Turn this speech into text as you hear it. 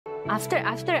after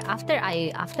I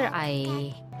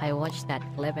watched that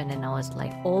clip and then I was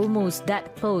like almost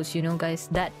that close, you know, guys,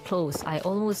 that close. I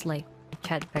almost like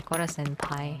chat Pekora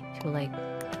senpai to like,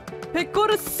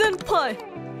 Pekora senpai,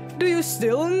 do you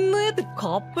still need the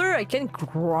copper? I can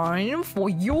grind for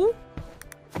you.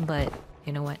 But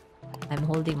you know what? I'm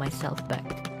holding myself back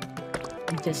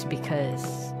just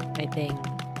because I think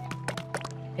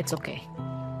it's okay.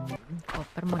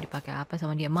 Copper mau dipakai apa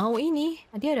sama dia? Mau ini.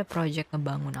 Dia ada project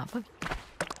ngebangun apa?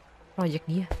 Project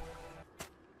dia.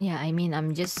 Yeah, I mean, I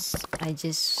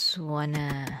just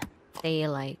wanna say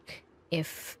like,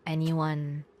 if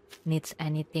anyone needs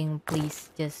anything,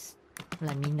 please just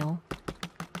let me know.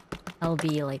 I'll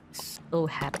be like so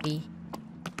happy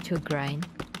to grind.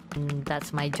 And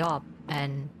that's my job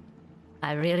and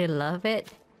I really love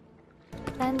it.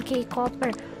 10k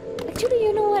copper. Actually,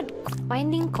 you know what?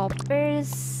 Finding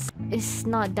coppers is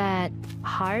not that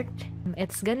hard.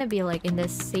 It's gonna be like in the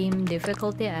same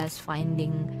difficulty as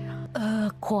finding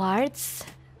quartz.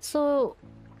 So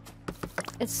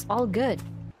it's all good.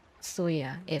 So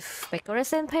yeah, if Pekora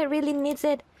senpai really needs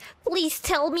it, please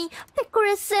tell me.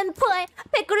 Pekora senpai,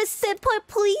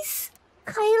 please.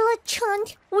 Kaela Ch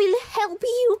will help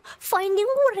you finding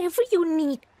whatever you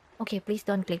need. Okay, please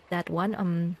don't click that one.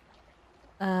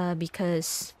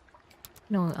 Because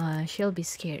no, she'll be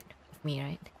scared of me,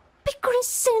 right? Pekora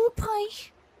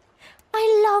senpai, I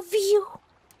love you.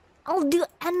 I'll do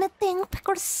anything,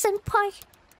 Pekora senpai.